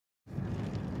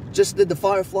Just did the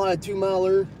Firefly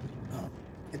 2-miler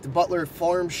at the Butler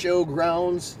Farm Show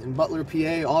Grounds in Butler,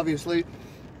 PA, obviously.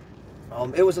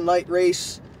 It was a night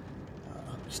race.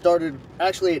 Started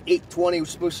actually at 8:20. It was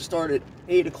supposed to start at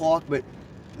 8 o'clock, but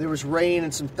there was rain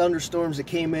and some thunderstorms that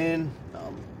came in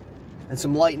and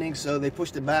some lightning, so they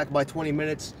pushed it back by 20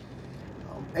 minutes.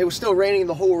 It was still raining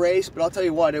the whole race, but I'll tell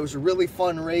you what, it was a really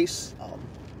fun race.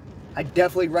 I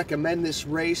definitely recommend this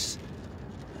race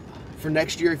for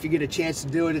next year if you get a chance to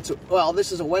do it. Well,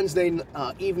 this is a Wednesday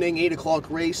evening 8 o'clock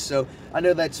race, so I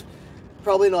know that's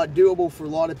probably not doable for a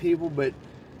lot of people, but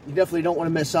you definitely don't want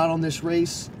to miss out on this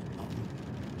race.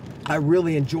 I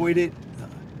really enjoyed it.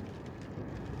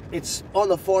 It's on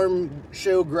the farm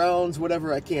show grounds,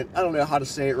 whatever. I don't know how to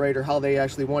say it right or how they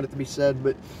actually want it to be said,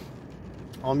 but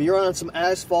you run on some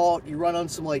asphalt, you run on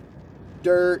some like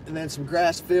dirt and then some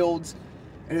grass fields,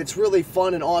 and it's really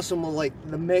fun and awesome with like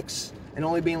the mix and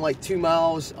only being like 2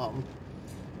 miles.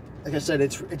 Like I said,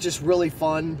 it's just really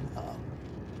fun.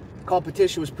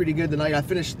 Competition was pretty good tonight. I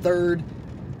finished third.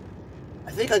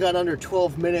 I think I got under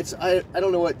 12 minutes. I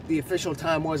don't know what the official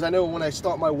time was. I know when I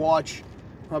start my watch,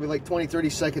 probably like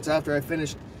 20-30 seconds after I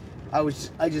finished, I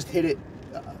just hit it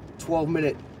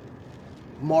 12-minute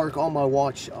mark on my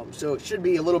watch. So it should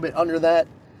be a little bit under that.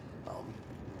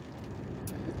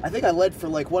 I think I led for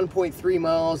like 1.3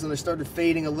 miles and I started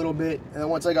fading a little bit. And then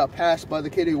once I got passed by the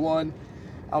kid who won,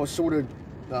 I was sort of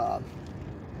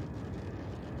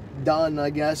done, I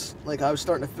guess. Like I was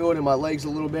starting to feel it in my legs a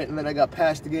little bit, and then I got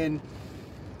passed again.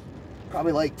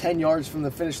 Probably like 10 yards from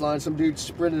the finish line. Some dude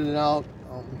sprinted it out.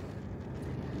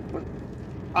 But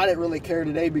I didn't really care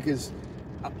today because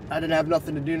I didn't have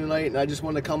nothing to do tonight, and I just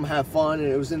wanted to come have fun, and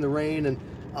it was in the rain, and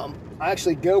I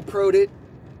actually GoPro'd it.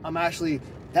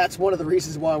 That's one of the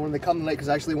reasons why I wanted to come tonight, because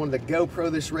I actually wanted to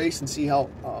GoPro this race and see how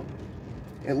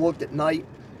it looked at night.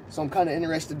 So I'm kind of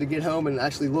interested to get home and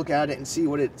actually look at it and see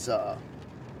what it's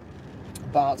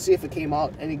about, see if it came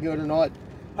out any good or not.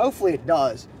 Hopefully it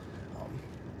does.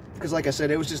 Because like I said,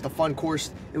 it was just a fun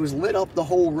course. It was lit up the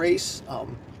whole race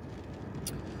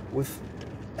with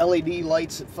LED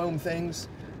lights and foam things,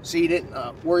 so you didn't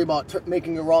worry about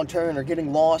making a wrong turn or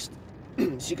getting lost.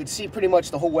 So you could see pretty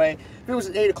much the whole way. If it was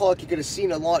at 8 o'clock, you could have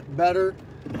seen a lot better.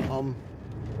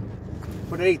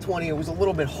 But at 8:20, it was a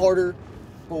little bit harder.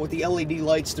 But with the LED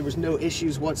lights, there was no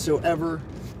issues whatsoever.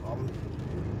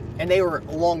 And they were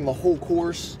along the whole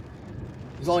course.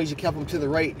 As long as you kept them to the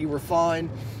right, you were fine.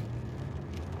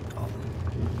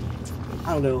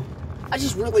 I don't know. I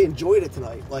just really enjoyed it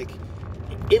tonight. Like,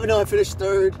 even though I finished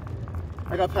third,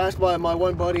 I got passed by my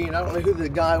one buddy, and I don't know who the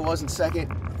guy was in second.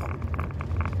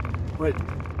 But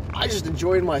I just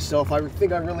enjoyed myself. I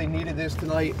think I really needed this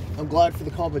tonight. I'm glad for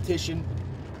the competition.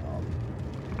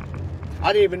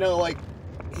 I didn't even know, like,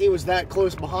 he was that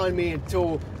close behind me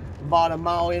until about a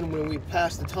mile in when we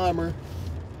passed the timer.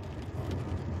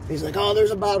 He's like, oh,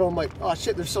 there's a battle. I'm like, oh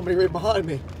shit, there's somebody right behind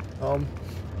me.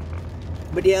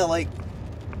 But yeah, like,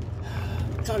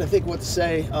 I'm trying to think what to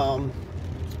say.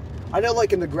 I know,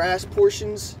 like, in the grass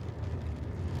portions,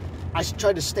 I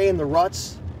tried to stay in the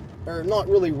ruts, or not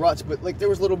really ruts, but like there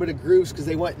was a little bit of grooves because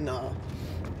they went and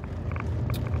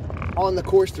on the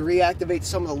course to reactivate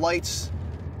some of the lights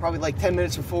probably like 10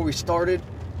 minutes before we started,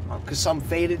 because some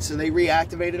faded, so they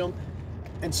reactivated them.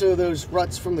 And so those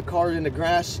ruts from the cars in the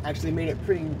grass actually made it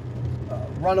pretty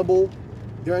runnable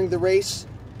during the race.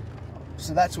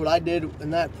 So that's what I did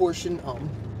in that portion.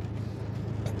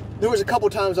 There was a couple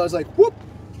times I was like, whoop!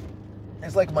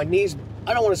 It's like my knees,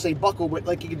 I don't want to say buckle, but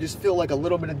like you could just feel like a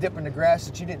little bit of dip in the grass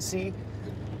that you didn't see.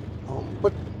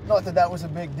 But not that that was a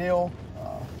big deal.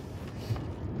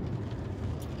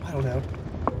 I don't know.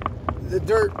 The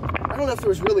dirt, I don't know if there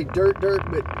was really dirt,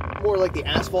 but more like the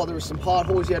asphalt. There was some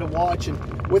potholes you had to watch,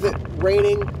 and with it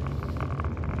raining,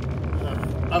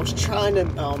 I was trying to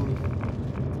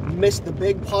miss the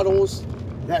big puddles.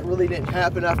 That really didn't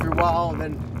happen after a while, and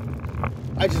then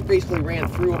I just basically ran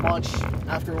through a bunch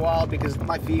after a while because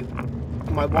my feet,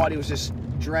 my body was just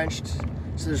drenched,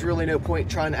 so there's really no point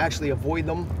trying to actually avoid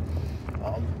them.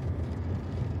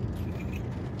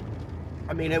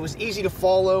 I mean, it was easy to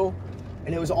follow,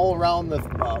 and it was all around the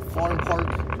farm park.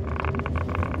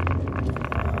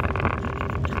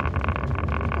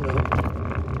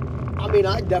 I mean,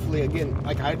 I definitely, again,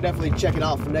 like, I'd definitely check it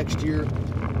out for next year.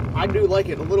 I do like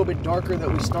it a little bit darker, that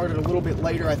we started a little bit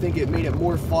later. I think it made it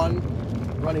more fun,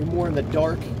 running more in the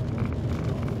dark.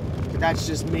 But that's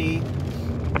just me.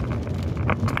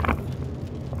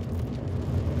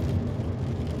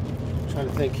 I'm trying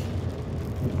to think.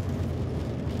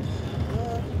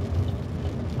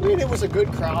 I mean, it was a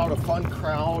good crowd, a fun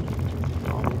crowd.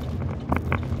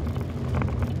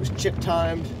 It was chip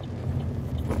timed.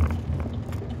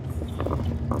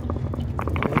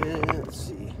 And let's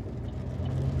see.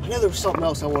 I know there was something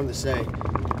else I wanted to say. I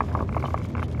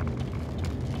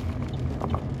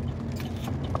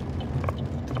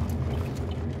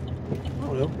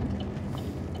don't know.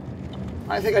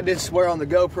 I think I did swear on the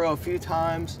GoPro a few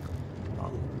times.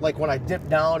 Like when I dipped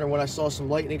down or when I saw some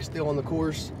lightning still on the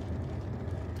course.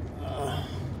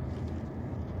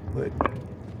 But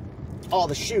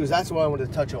the shoes, that's what I wanted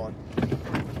to touch on.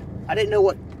 I didn't know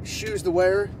what shoes to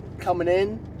wear coming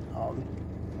in.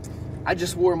 I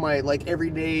just wore my like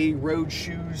everyday road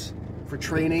shoes for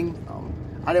training.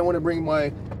 I didn't want to bring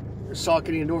my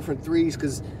Saucony Endorphin 3s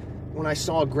because when I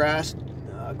saw grass,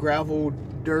 gravel,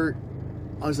 dirt,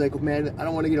 I was like, man, I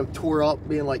don't want to get them tore up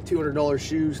being like $200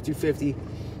 shoes, $250.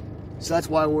 So that's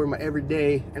why I wore my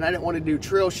everyday, and I didn't want to do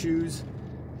trail shoes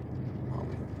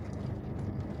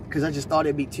because I just thought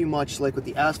it'd be too much. Like with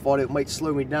the asphalt, it might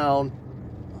slow me down.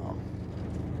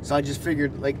 So I just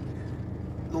figured like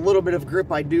the little bit of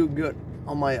grip I do get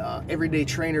on my everyday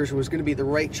trainers was going to be the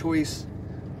right choice.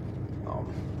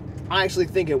 I actually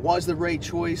think it was the right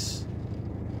choice,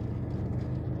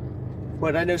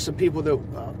 but I know some people that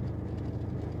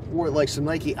wore like some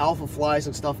Nike Alpha Flies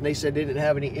and stuff, and they said they didn't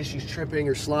have any issues tripping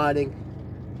or sliding.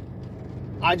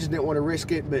 I just didn't want to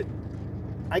risk it, but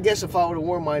I guess if I would have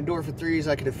worn my Endorphin 3s,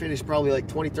 I could have finished probably like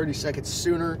 20-30 seconds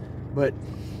sooner, but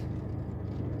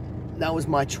that was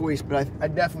my choice. But I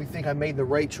definitely think I made the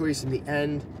right choice in the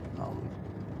end.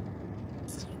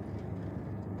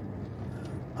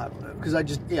 I don't know, because I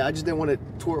just didn't want to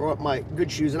tore up my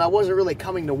good shoes, and I wasn't really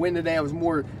coming to win today. I was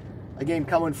more, again,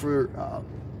 coming for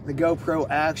the GoPro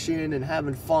action and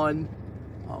having fun.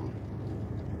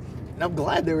 And I'm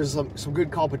glad there was some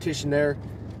good competition there.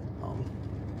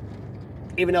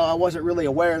 Even though I wasn't really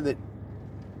aware that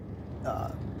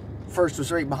first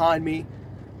was right behind me.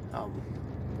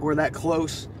 We're that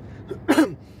close.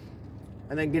 And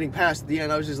then getting past the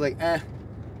end, I was just like,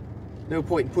 no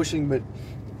point in pushing. But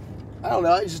I don't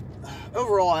know,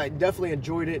 overall, I definitely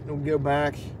enjoyed it and we'll go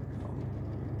back.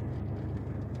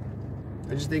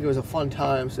 I just think it was a fun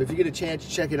time. So if you get a chance,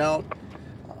 check it out.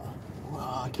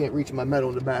 I can't reach my medal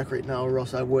in the back right now, or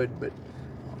else I would. But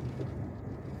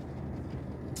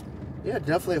yeah,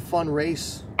 definitely a fun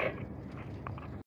race.